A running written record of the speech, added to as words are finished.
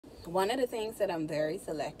One of the things that I'm very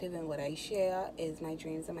selective in what I share is my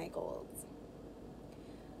dreams and my goals.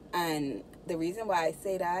 And the reason why I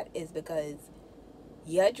say that is because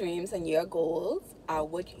your dreams and your goals are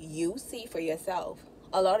what you see for yourself.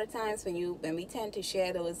 A lot of times when we tend to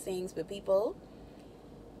share those things with people,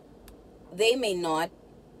 they may not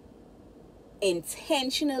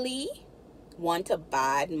intentionally want to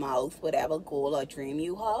bad mouth whatever goal or dream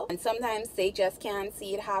you have. And sometimes they just can't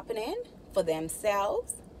see it happening for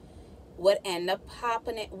themselves. What ends up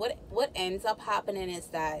happening is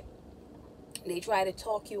that they try to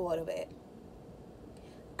talk you out of it.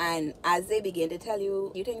 And as they begin to tell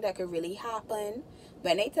you, you think that could really happen,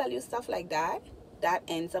 when they tell you stuff like that, that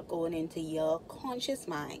ends up going into your conscious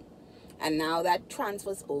mind. And now that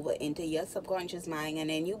transfers over into your subconscious mind,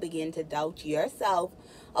 and then you begin to doubt yourself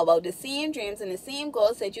about the same dreams and the same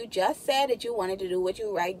goals that you just said that you wanted to do, what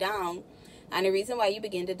you write down. And the reason why you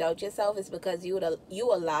begin to doubt yourself is because you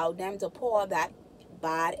allow them to pour that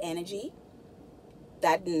bad energy,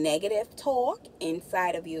 that negative talk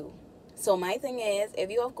inside of you. So my thing is,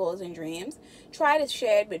 if you have goals and dreams, try to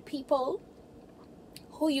share it with people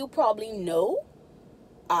who you probably know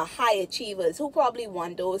are high achievers, who probably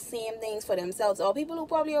want those same things for themselves, or people who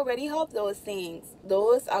probably already have those things.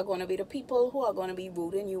 Those are going to be the people who are going to be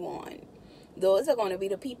rooting you on. Those are going to be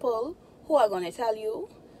the people who are going to tell you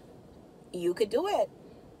you could do it,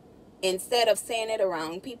 instead of saying it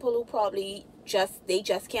around people who probably just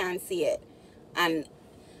can't see it. And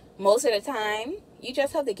most of the time, you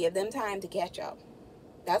just have to give them time to catch up.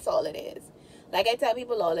 That's all it is. Like I tell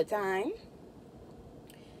people all the time,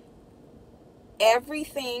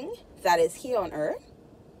 everything that is here on earth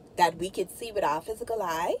that we could see with our physical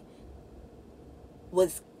eye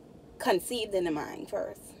was conceived in the mind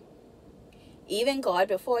first. Even God,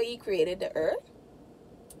 before he created the earth,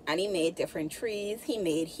 and he made different trees, he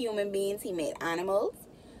made human beings, he made animals,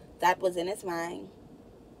 that was in his mind.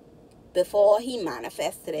 Before he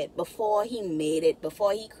manifested it, before he made it,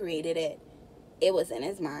 before he created it, it was in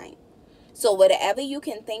his mind. So whatever you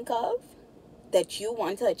can think of that you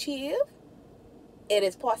want to achieve, it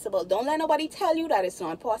is possible. Don't let nobody tell you that it's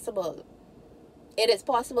not possible. It is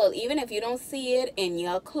possible. Even if you don't see it in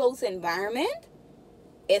your close environment,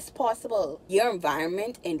 it's possible. Your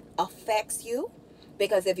environment affects you,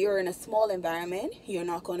 because if you're in a small environment, you're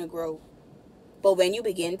not going to grow. But when you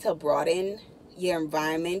begin to broaden your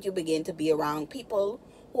environment, you begin to be around people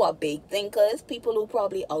who are big thinkers, people who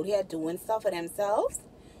probably out here doing stuff for themselves,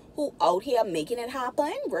 who out here making it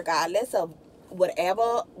happen regardless of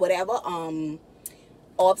whatever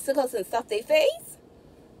obstacles and stuff they face.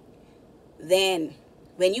 Then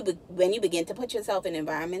when you begin to put yourself in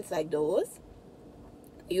environments like those,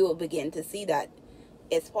 you will begin to see that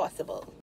it's possible.